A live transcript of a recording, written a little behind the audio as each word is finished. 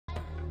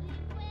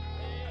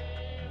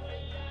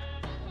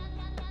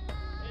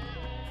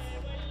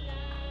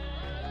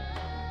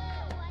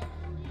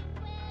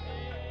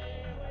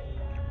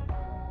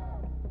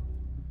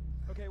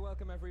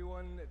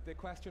everyone. The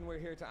question we're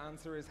here to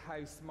answer is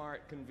how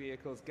smart can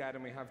vehicles get?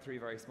 And we have three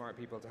very smart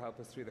people to help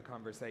us through the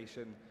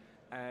conversation.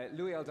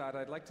 Louay Eldada,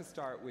 I'd like to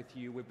start with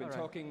you. We've been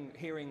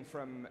hearing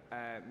from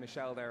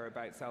Michelle there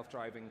about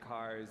self-driving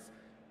cars.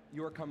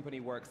 Your company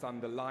works on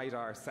the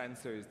LiDAR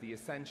sensors, the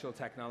essential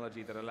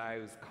technology that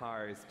allows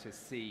cars to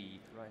see.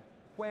 Right.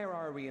 Where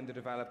are we in the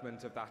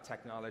development of that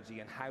technology,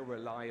 and how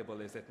reliable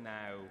is it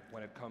now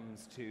when it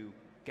comes to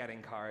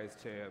getting cars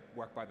to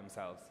work by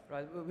themselves?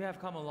 Right, we have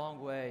come a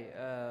long way.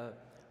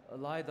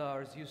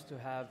 LiDARs used to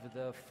have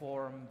the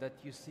form that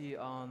you see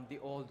on the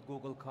old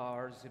Google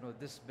cars,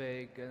 this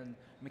big and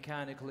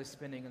mechanically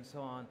spinning and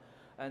so on.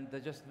 And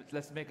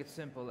let's make it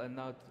simple. And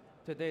now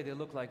today they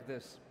look like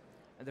this.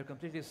 And they're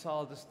completely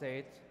solid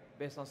state,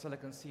 based on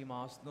silicon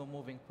CMOS, no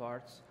moving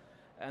parts.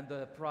 And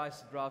the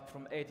price dropped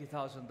from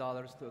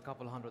 $80,000 to a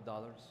couple $100.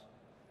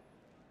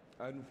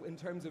 And in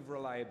terms of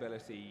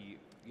reliability,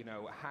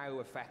 how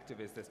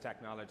effective is this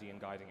technology in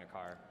guiding a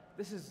car?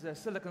 This is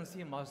silicon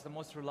CMOS, the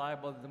most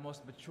reliable, the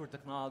most mature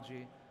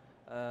technology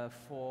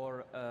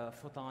for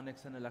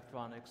photonics and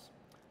electronics.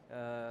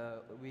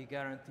 We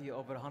guarantee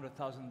over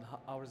 100,000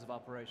 hours of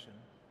operation.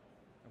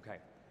 Okay.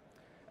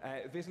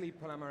 Vitaly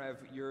Ponomarev,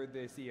 you're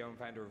the CEO and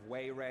founder of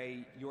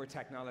WayRay. Your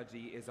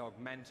technology is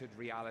augmented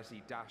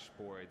reality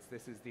dashboards.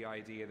 This is the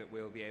idea that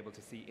we'll be able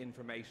to see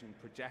information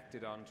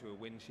projected onto a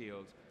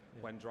windshield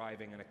when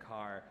driving in a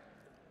car.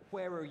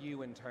 Where are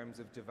you in terms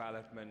of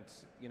development?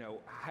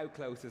 How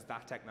close is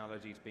that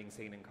technology to being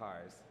seen in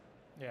cars?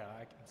 Yeah,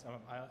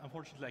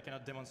 unfortunately I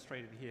cannot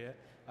demonstrate it here.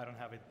 I don't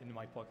have it in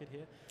my pocket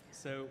here.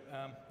 So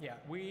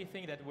we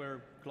think that we're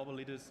global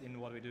leaders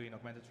in what we do in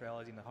augmented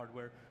reality in the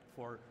hardware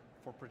for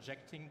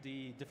projecting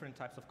the different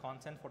types of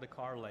content for the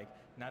car, like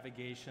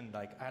navigation,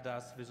 like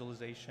ADAS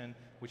visualization,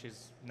 which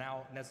is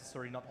now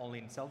necessary not only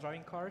in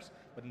self-driving cars,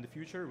 but in the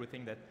future we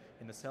think that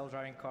in the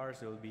self-driving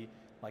cars it will be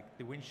like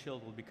the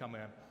windshield will become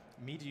a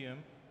medium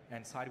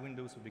and side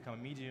windows will become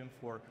a medium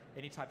for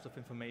any types of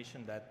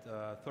information that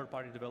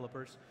third-party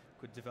developers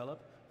could develop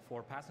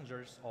for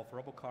passengers of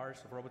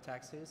robocars, of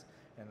robotaxis,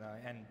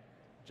 and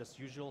just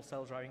usual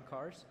self-driving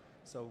cars.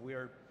 So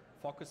we're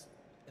focused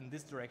in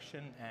this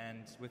direction,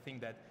 and we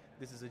think that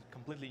this is a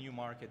completely new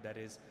market that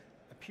is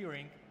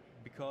appearing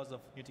because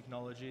of new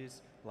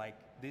technologies like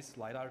this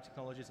LiDAR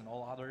technologies and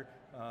all other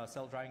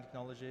self-driving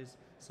technologies.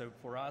 So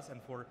for us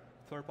and for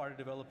third-party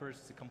developers,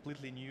 it's a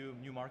completely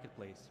new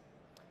marketplace.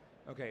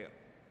 Okay,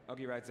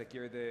 Ogi Redzic,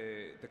 you're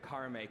the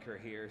car maker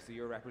here, so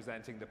you're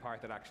representing the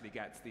part that actually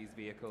gets these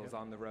vehicles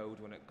on the road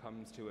when it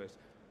comes to it.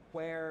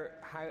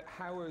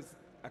 How is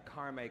a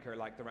car maker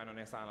like the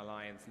Renault-Nissan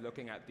Alliance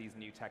looking at these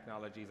new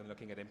technologies and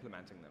looking at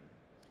implementing them?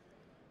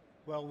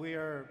 Well, we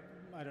are,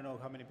 I don't know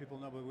how many people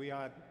know, but we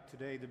are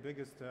today the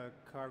biggest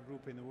car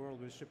group in the world.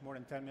 We ship more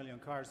than 10 million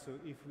cars. So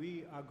if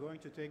we are going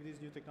to take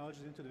these new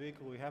technologies into the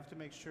vehicle, we have to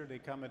make sure they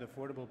come at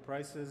affordable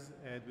prices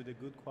and with a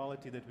good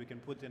quality that we can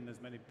put in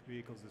as many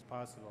vehicles as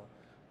possible.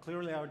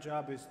 Clearly, our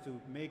job is to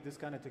make this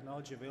kind of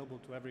technology available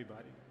to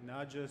everybody,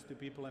 not just to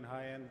people in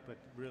high-end, but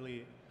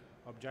really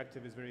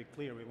objective is very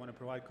clear. We want to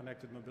provide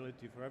connected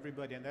mobility for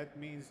everybody, and that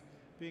means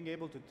being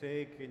able to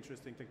take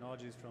interesting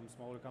technologies from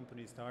smaller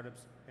companies,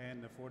 startups,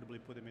 and affordably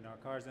put them in our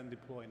cars and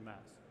deploy in mass.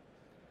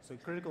 So a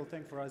critical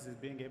thing for us is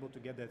being able to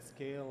get that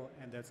scale,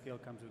 and that scale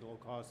comes with low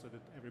cost so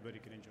that everybody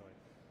can enjoy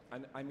it.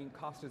 And I mean,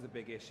 cost is a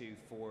big issue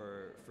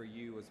for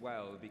you as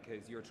well,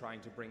 because you're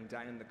trying to bring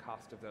down the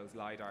cost of those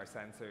LiDAR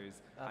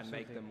sensors and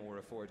make them more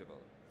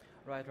affordable.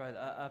 Right,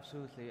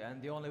 absolutely.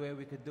 And the only way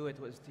we could do it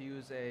was to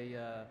use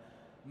a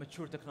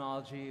mature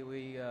technology.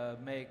 We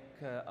make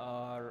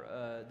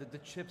the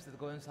chips that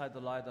go inside the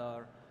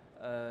LiDAR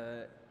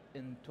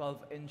in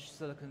 12-inch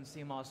silicon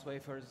CMOS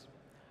wafers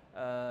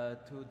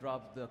to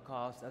drop the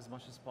cost as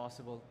much as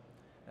possible.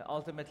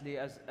 Ultimately,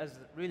 as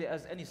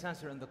any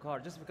sensor in the car,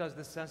 just because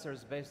this sensor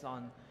is based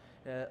on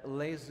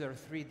laser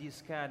 3D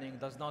scanning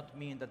does not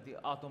mean that the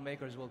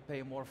automakers will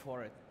pay more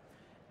for it.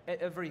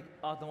 Every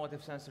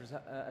automotive sensor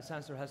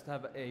has to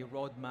have a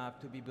roadmap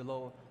to be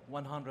below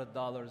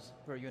 $100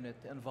 per unit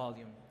in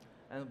volume.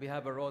 And we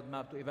have a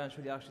roadmap to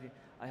eventually, actually,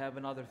 I have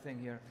another thing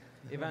here.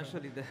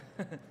 Eventually,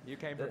 you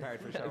came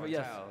prepared for show and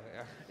tell.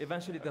 Yeah.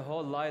 Eventually, the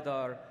whole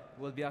LiDAR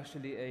will be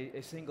actually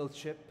a single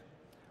chip.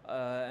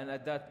 And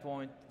at that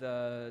point,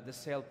 the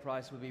sale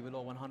price will be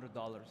below $100.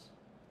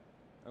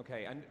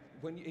 Okay, and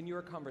when in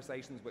your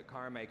conversations with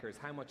car makers,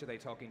 how much are they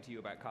talking to you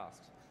about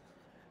cost?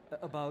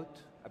 About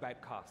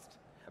cost.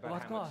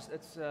 About cost.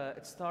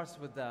 It starts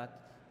with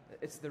that.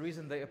 It's the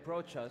reason they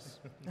approach us.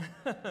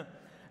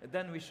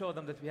 Then we show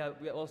them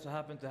that we also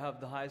happen to have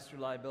the highest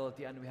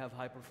reliability and we have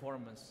high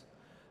performance.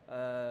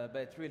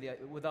 But really,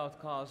 without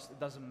cost, it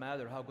doesn't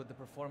matter how good the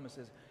performance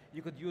is.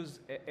 You could use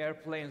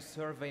airplane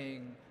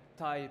surveying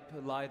type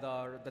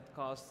LiDAR that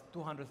costs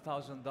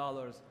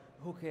 $200,000.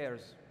 Who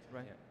cares,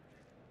 right? Yeah.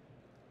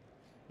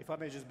 If I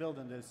may just build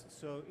on this,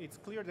 so it's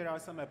clear there are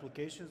some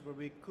applications where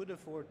we could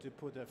afford to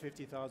put a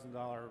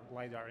 $50,000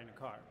 LiDAR in a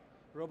car.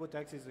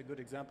 Robotaxi is a good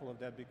example of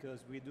that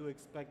because we do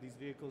expect these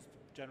vehicles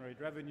to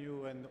generate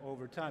revenue and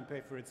over time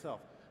pay for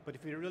itself. But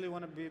if we really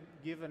want to be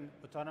given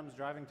autonomous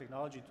driving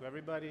technology to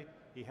everybody,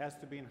 it has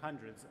to be in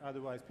hundreds.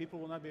 Otherwise, people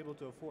will not be able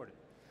to afford it.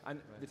 And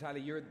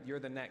Vitaly, you're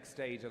the next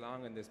stage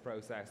along in this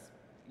process.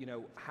 You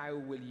know, how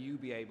will you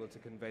be able to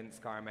convince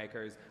car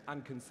makers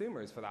and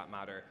consumers, for that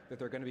matter, that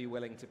they're going to be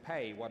willing to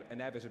pay what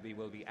inevitably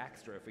will be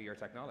extra for your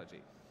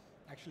technology?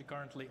 Actually,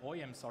 currently,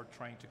 OEMs are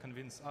trying to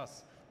convince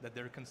us that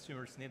their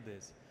consumers need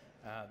this.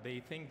 They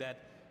think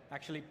that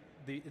actually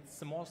it's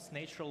the most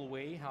natural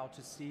way how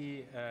to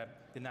see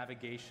the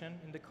navigation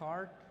in the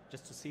car,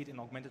 just to see it in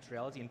augmented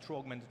reality, in true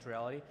augmented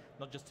reality,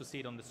 not just to see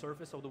it on the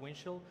surface of the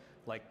windshield,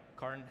 like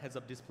current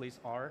heads-up displays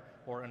are,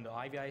 or in the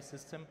IVI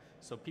system.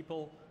 So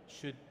people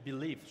should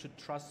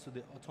trust to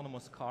the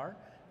autonomous car,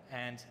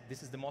 and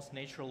this is the most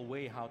natural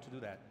way how to do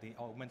that, the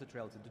augmented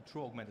reality, the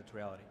true augmented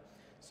reality.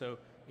 So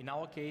in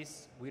our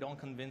case, we don't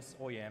convince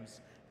OEMs,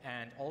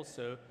 and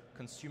also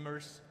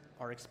consumers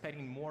are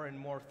expecting more and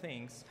more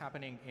things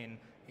happening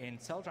in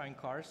self-driving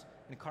cars,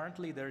 and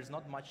currently there is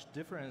not much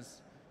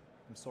difference,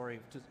 I'm sorry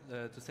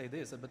to say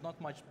this, but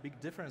not much big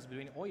difference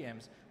between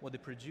OEMs, what they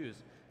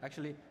produce.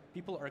 Actually,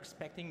 people are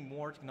expecting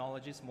more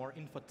technologies, more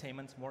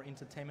infotainment, more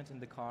entertainment in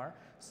the car,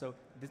 so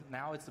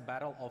now it's a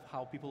battle of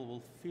how people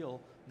will feel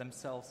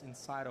themselves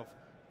inside of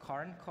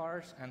current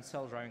cars and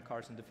self-driving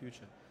cars in the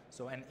future.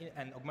 So,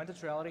 and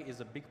augmented reality is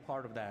a big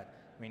part of that.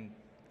 I mean,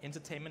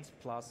 entertainment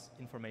plus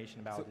information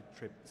about the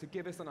trip. So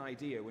give us an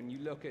idea, when you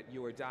look at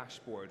your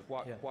dashboard,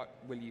 what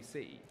will you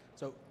see?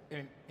 So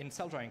in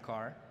self-driving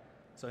car,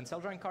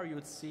 you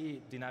would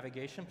see the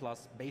navigation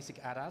plus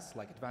basic ADAS,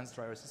 like advanced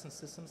driver assistance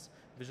systems,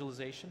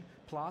 visualization,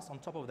 plus on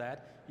top of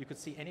that, you could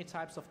see any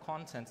types of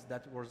content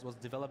that was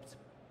developed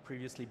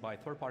previously by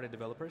third-party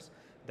developers.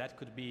 That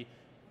could be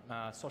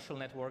social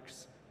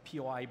networks,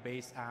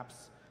 POI-based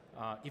apps,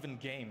 even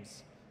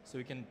games. So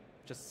you can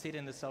just sit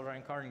in the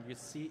self-driving car and you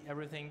see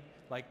everything,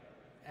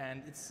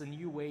 and it's a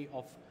new way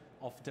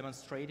of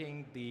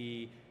demonstrating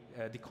the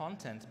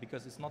content,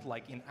 because it's not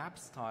like in app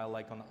style,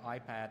 like on an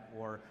iPad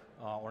or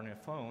on a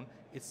phone.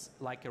 It's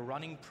like a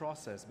running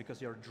process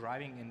because you're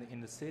driving in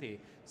the city.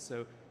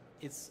 So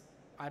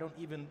I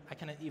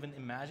cannot even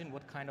imagine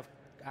what kind of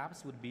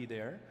apps would be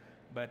there,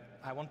 but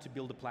I want to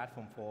build a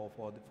platform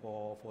for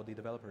the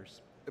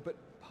developers. But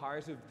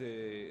part of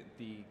the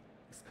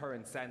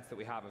current sense that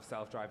we have of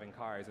self-driving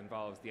cars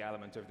involves the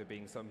element of there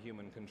being some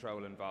human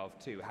control involved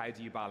too. How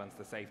do you balance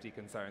the safety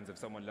concerns of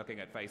someone looking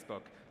at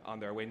Facebook on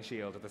their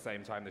windshield at the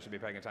same time they should be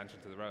paying attention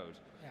to the road?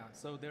 Yeah,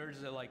 so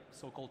there's a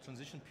so-called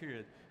transition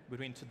period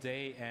between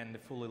today and the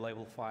fully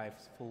level 5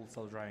 full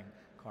self-driving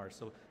cars.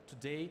 So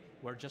today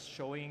we're just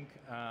showing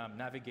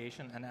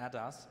navigation and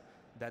ADAS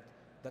that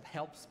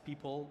helps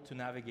people to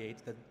navigate,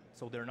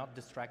 so they're not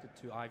distracted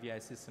to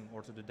IVI system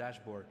or to the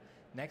dashboard.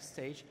 Next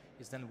stage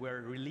is then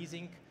we're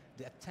releasing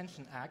the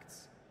attention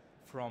acts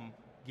from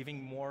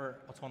giving more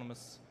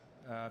autonomous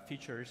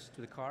features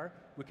to the car.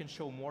 We can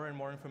show more and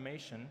more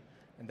information,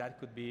 and that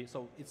could be,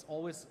 so it's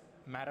always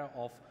a matter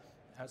of,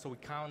 so we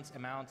count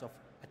amount of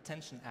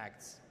attention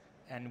acts,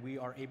 and we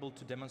are able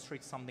to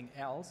demonstrate something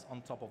else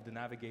on top of the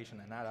navigation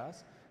and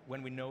ADAS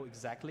when we know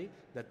exactly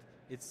that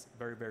it's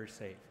very, very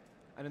safe.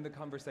 And in the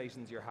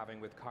conversations you're having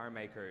with car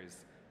makers,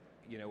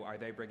 are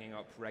they bringing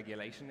up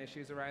regulation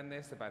issues around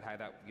this, about how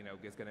that,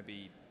 is going to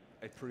be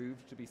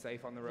approved to be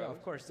safe on the road? Yeah,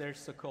 of course, there's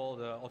so-called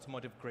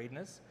automotive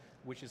greatness,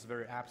 which is a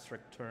very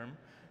abstract term.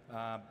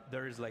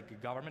 There is like a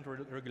government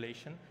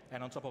regulation,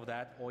 and on top of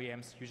that,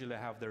 OEMs usually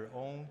have their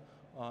own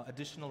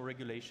additional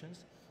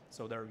regulations.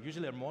 So they're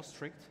usually more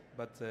strict,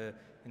 but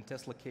in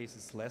Tesla case,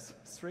 it's less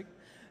strict.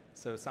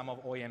 So some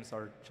of OEMs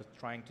are just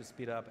trying to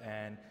speed up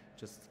and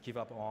just give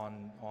up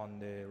on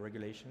the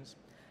regulations.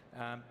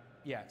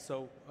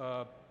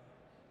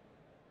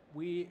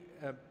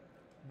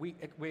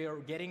 We are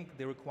getting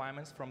the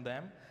requirements from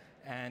them,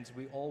 and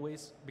we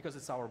always, because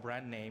it's our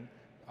brand name,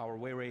 our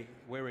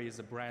WayRay is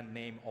a brand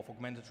name of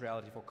augmented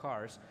reality for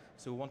cars,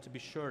 so we want to be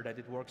sure that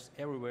it works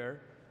everywhere,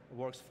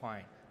 works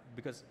fine.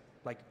 Because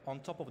like on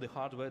top of the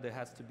hardware, there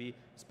has to be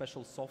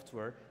special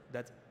software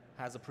that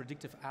has a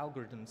predictive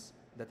algorithms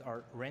that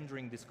are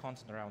rendering this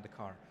content around the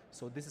car.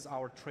 So this is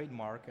our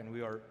trademark, and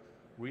we are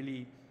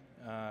really,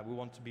 we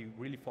want to be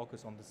really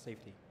focused on the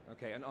safety.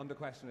 Okay, and on the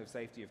question of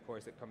safety, of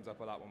course, it comes up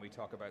a lot when we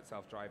talk about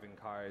self-driving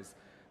cars.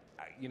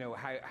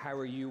 How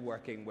are you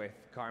working with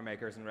car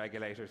makers and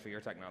regulators for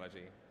your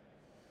technology?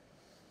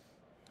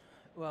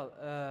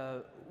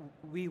 Well,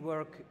 we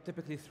work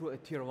typically through a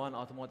tier 1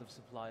 automotive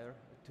supplier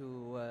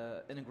to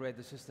integrate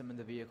the system in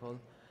the vehicle.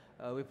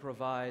 We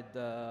provide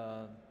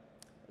the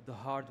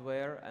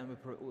hardware, and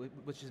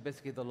which is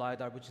basically the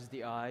LiDAR, which is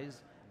the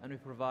eyes, and we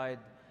provide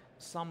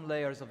some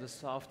layers of the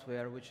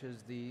software, which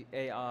is the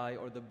AI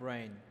or the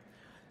brain.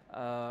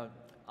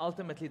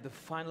 Ultimately, the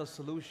final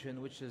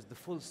solution, which is the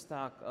full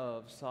stack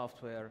of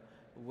software,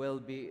 will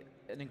be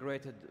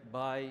integrated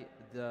by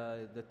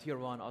the tier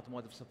 1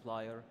 automotive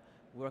supplier,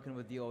 working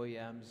with the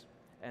OEMs,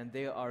 and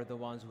they are the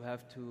ones who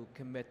have to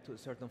commit to a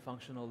certain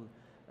functional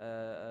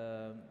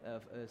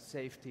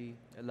safety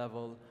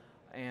level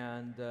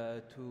and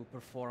to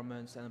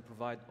performance and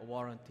provide a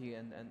warranty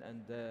and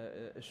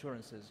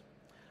assurances.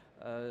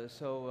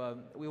 So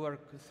we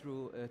work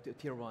through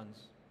tier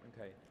ones.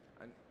 Okay,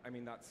 and I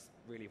mean that's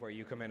really where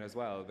you come in as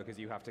well, because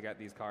you have to get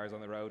these cars on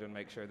the road and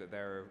make sure that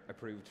they're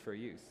approved for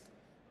use.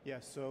 Yeah,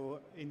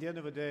 so in the end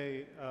of the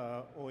day,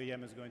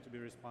 OEM is going to be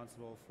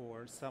responsible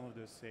for some of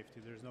this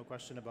safety. There's no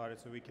question about it,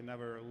 so we can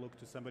never look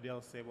to somebody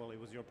else and say, well, it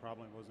was your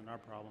problem, it wasn't our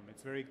problem.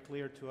 It's very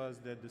clear to us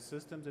that the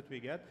systems that we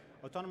get,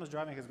 autonomous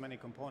driving has many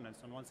components.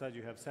 On one side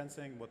you have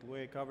sensing, what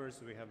Louay covers,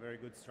 so we have very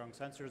good strong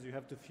sensors. You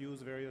have to fuse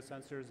various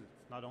sensors.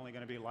 It's not only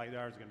going to be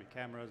LiDAR, it's going to be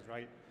cameras,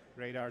 right,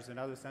 radars and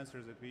other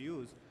sensors that we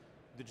use.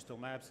 Digital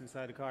maps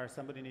inside the car.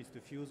 Somebody needs to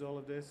fuse all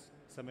of this.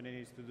 Somebody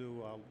needs to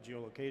do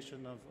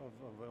geolocation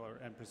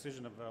and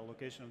precision of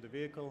location of the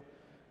vehicle.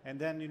 And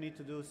then you need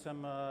to do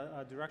some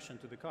direction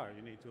to the car.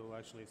 You need to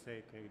actually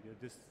say, okay,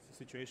 this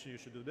situation you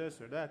should do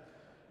this or that.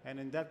 And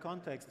in that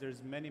context,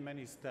 there's many,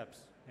 many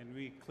steps. And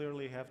we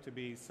clearly have to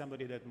be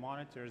somebody that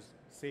monitors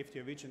safety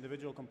of each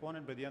individual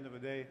component, but at the end of the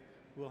day,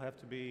 we'll have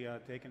to be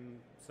taking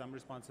some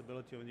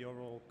responsibility on the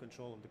overall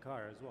control of the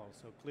car as well.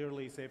 So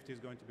clearly, safety is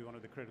going to be one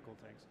of the critical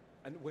things.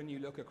 And when you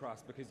look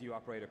across, because you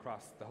operate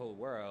across the whole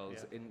world,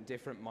 in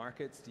different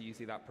markets, do you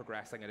see that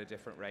progressing at a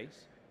different rate?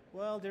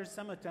 Well, there's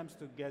some attempts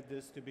to get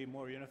this to be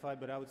more unified,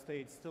 but I would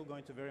say it's still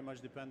going to very much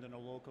depend on a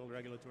local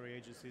regulatory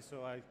agency.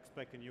 So I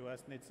expect in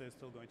US, NHTSA is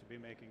still going to be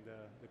making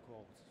the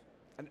calls.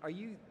 And are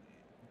you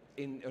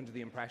under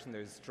the impression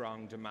there's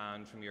strong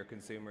demand from your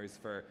consumers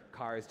for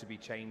cars to be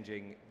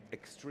changing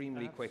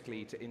extremely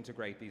quickly to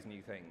integrate these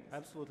new things?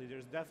 Absolutely.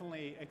 There's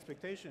definitely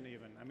expectation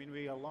even. I mean,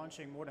 we are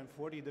launching more than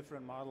 40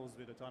 different models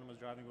with autonomous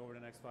driving over the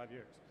next 5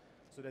 years.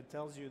 So that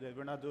tells you that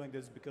we're not doing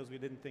this because we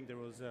didn't think there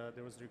was a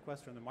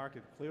request from the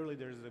market. Clearly,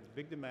 there's a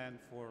big demand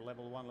for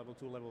level 1, level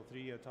 2, level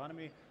 3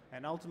 autonomy.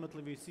 And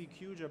ultimately, we see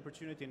huge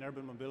opportunity in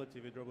urban mobility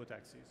with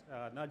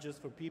robotaxis, not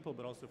just for people,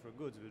 but also for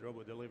goods with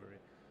robot delivery.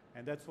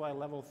 And that's why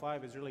level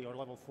 5 is really, or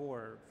level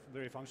 4,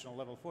 very functional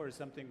level 4 is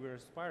something we're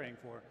aspiring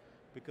for,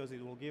 because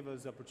it will give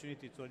us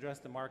opportunity to address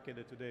the market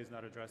that today is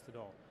not addressed at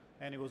all.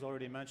 And it was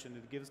already mentioned,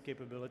 it gives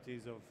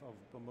capabilities of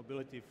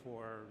mobility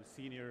for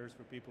seniors,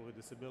 for people with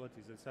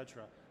disabilities,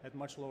 etc., at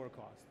much lower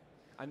cost.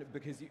 And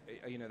because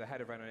you know, the head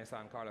of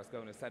Renault-Nissan, Carlos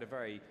Ghosn, set a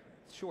very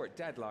short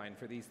deadline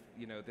for these,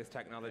 this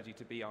technology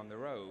to be on the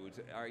road.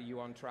 Are you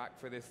on track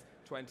for this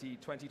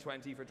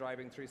 2020 for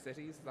driving through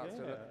cities?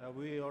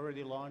 We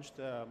already launched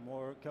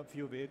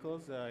few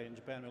vehicles. In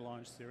Japan, we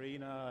launched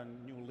Serena,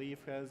 and new Leaf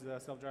has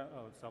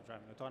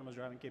autonomous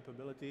driving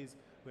capabilities.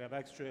 We have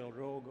X-Trail,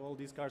 Rogue. All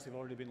these cars have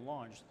already been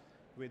launched.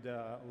 With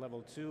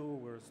level 2,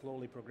 we're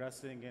slowly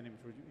progressing and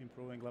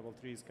improving. Level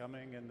 3 is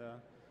coming, and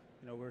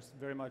we're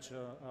very much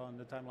on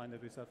the timeline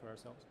that we set for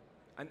ourselves.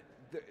 And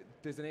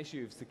there's an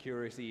issue of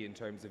security in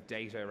terms of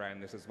data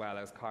around this as well.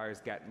 As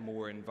cars get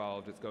more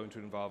involved, it's going to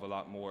involve a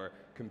lot more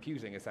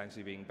computing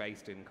essentially being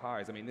based in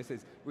cars. I mean, this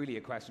is really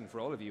a question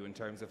for all of you in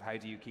terms of how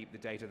do you keep the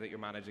data that you're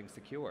managing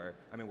secure?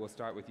 I mean, we'll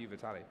start with you,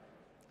 Vitaly.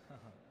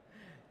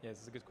 Yes,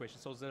 it's a good question.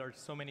 So there are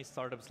so many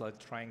startups like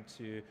trying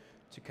to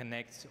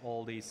connect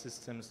all these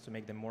systems to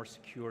make them more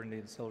secure in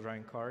the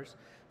self-driving cars.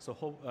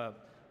 So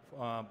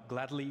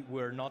gladly,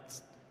 we're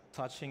not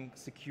touching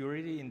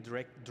security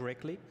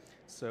directly.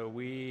 So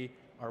we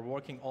are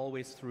working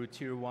always through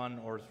tier 1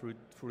 or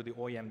through the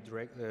OEM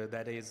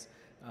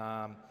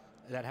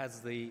that has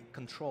the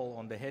control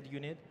on the head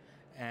unit,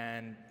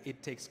 and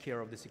it takes care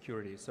of the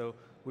security. So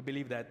we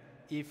believe that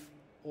if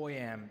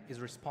OEM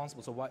is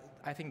responsible,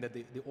 I think that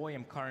the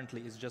OEM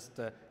currently is just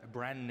a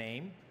brand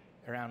name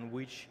around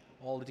which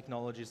all the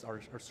technologies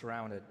are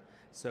surrounded.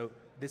 So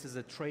this is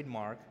a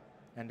trademark,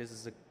 and this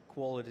is a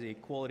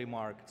quality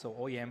mark. So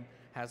OEM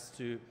has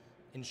to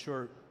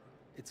ensure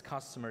its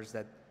customers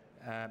that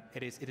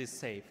it is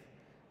safe.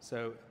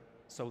 So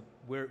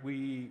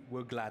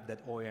we're glad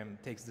that OEM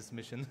takes this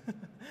mission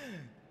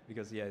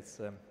because it's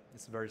a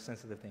very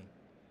sensitive thing.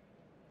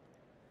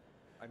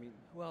 I mean,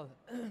 well,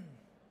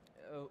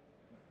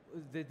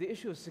 the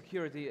issue of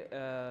security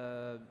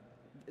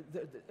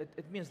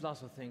it means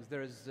lots of things.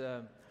 There's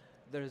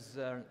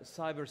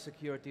cyber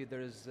security.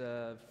 There is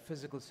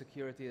physical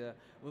security.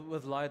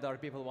 With LiDAR,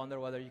 people wonder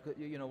whether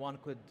one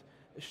could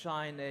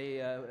shine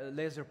a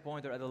laser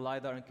pointer at a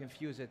LiDAR and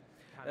confuse it.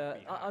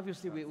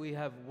 Obviously, we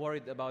have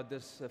worried about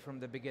this from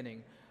the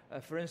beginning.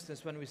 For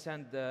instance, when we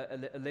send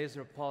a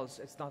laser pulse,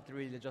 it's not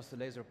really just a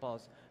laser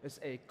pulse. It's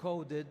a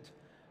coded,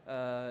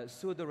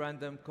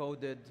 pseudo-random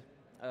coded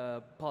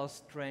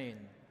pulse train.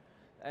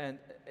 And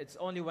it's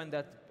only when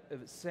that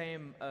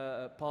same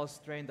pulse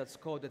train that's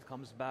coded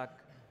comes back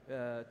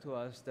to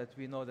us that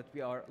we know that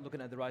we are looking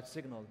at the right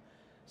signal.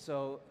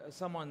 So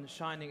someone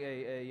shining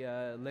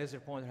a laser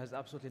pointer has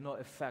absolutely no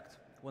effect.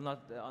 Will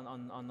not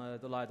on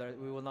the LiDAR. It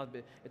will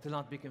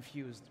not be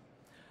confused.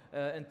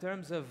 In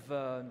terms of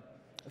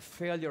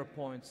failure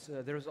points,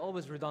 there is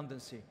always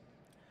redundancy.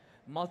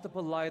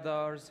 Multiple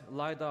LiDARs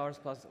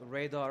plus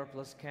radar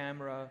plus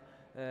camera.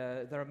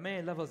 There are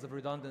many levels of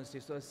redundancy.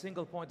 So a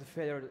single point of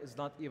failure is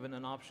not even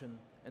an option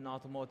in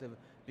automotive,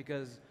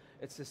 because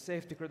It's a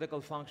safety critical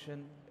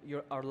function.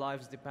 Our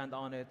lives depend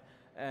on it,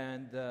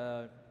 and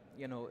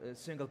you know, a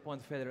single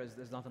point failure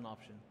is not an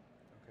option.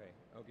 Okay,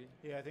 Ogi?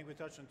 Yeah, I think we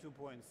touched on 2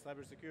 points,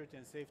 cybersecurity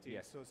and safety.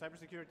 Yes. So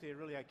cybersecurity,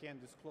 really I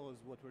can't disclose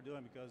what we're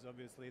doing because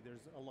obviously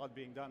there's a lot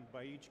being done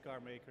by each car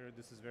maker.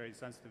 This is a very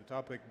sensitive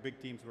topic,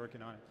 big teams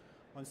working on it.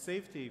 On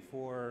safety,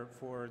 for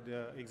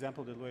the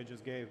example that Louay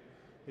just gave,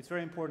 it's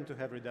very important to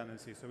have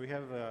redundancy. So we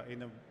have in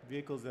the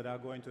vehicles that are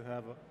going to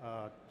have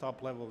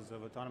top levels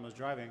of autonomous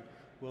driving,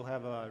 we'll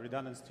have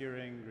redundant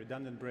steering,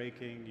 redundant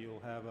braking,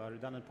 you'll have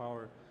redundant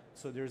power.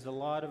 So there's a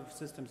lot of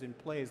systems in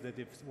place that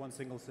if one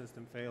single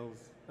system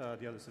fails,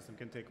 the other system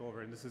can take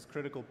over. And this is a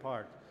critical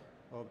part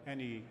of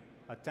any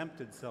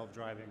attempted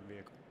self-driving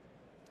vehicle.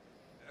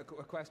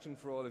 A question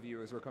for all of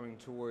you as we're coming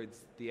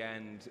towards the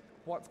end.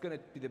 What's going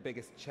to be the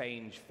biggest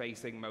change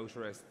facing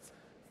motorists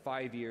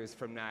 5 years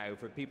from now?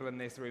 For people in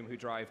this room who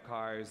drive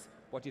cars,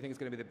 what do you think is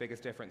going to be the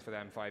biggest difference for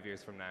them 5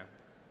 years from now?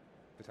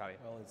 Vitaly?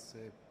 Well, it's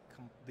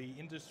the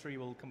industry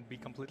will be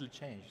completely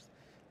changed.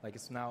 Like,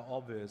 it's now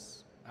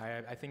obvious.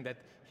 I think that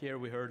here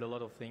we heard a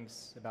lot of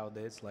things about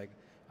this. Like,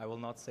 I will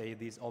not say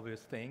these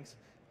obvious things.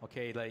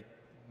 Okay, like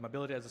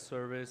mobility as a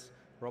service,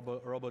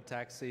 robot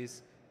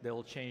taxis, they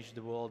will change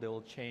the world. They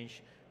will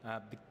change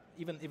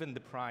even the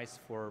price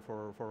for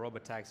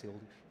robot taxi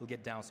will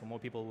get down, so more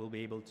people will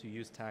be able to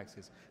use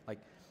taxis. Like,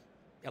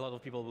 a lot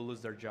of people will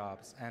lose their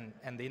jobs,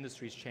 and the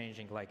industry is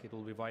changing. Like, it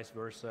will be vice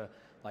versa.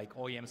 Like,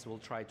 OEMs will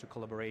try to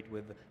collaborate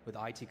with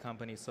IT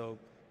companies. So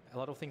a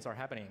lot of things are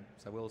happening.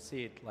 So we'll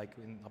see it like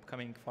in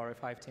upcoming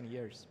 5-10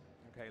 years.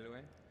 Okay,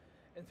 Louay?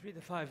 In 3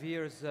 to 5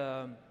 years,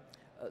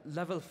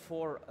 level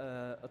 4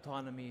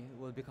 autonomy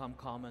will become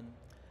common.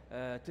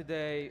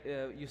 Today,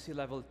 you see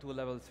level 2,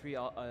 level 3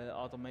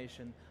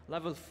 automation.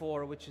 Level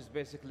 4, which is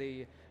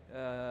basically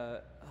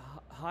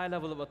high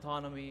level of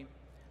autonomy,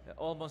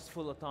 almost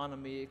full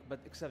autonomy, but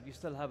except you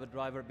still have a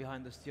driver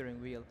behind the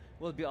steering wheel,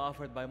 will be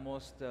offered by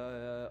most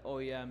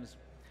OEMs.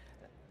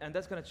 And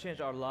that's going to change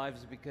our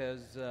lives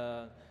because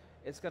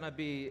it's going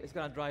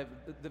to drive,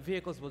 the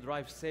vehicles will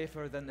drive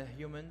safer than the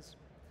humans.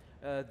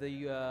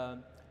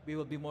 We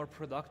will be more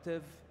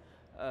productive.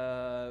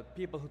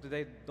 People who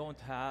today don't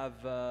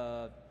have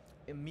a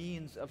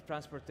means of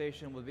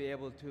transportation will be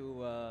able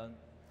to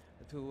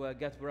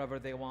get wherever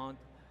they want.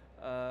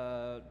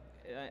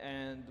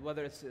 And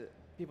whether it's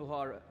people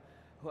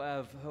who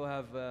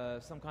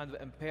have some kind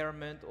of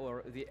impairment,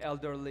 or the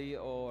elderly,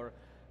 or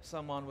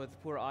someone with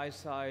poor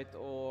eyesight,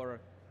 or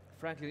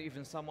frankly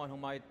even someone who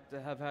might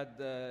have had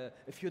a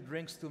few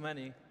drinks too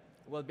many,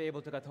 will be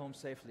able to get home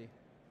safely.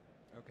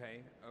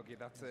 Okay,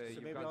 that's So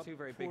you've got two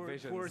very big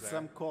visions pour there.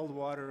 some cold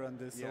water on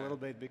this Yeah. a little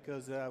bit,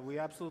 because we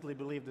absolutely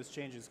believe this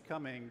change is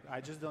coming. I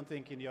just don't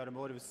think in the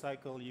automotive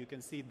cycle you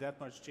can see that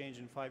much change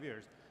in 5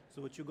 years.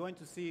 So what you're going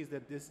to see is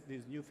that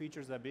these new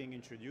features are being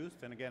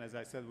introduced, and again, as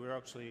I said, we're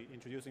actually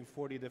introducing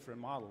 40 different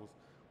models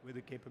with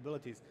the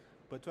capabilities.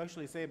 But to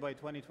actually say by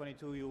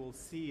 2022 you will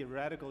see a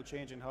radical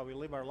change in how we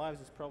live our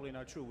lives is probably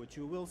not true. What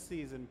you will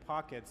see is in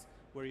pockets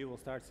where you will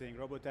start seeing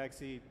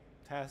robotaxi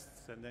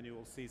tests, and then you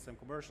will see some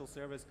commercial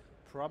service,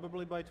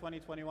 probably by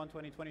 2021,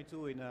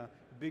 2022 in a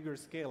bigger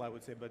scale, I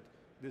would say. But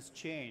this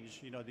change,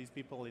 you know, these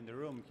people in the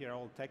room here are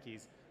all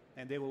techies,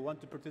 and they will want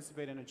to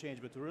participate in a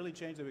change. But to really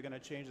change that we're going to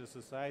change the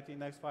society in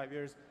the next 5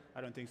 years,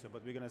 I don't think so.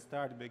 But we're going to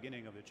start the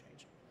beginning of the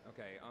change.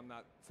 Okay, on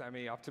that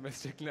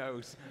semi-optimistic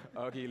note,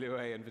 Ogi,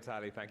 Louay, and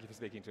Vitaly, thank you for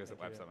speaking to us at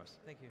Web Summit.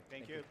 Thank you.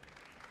 Thank you.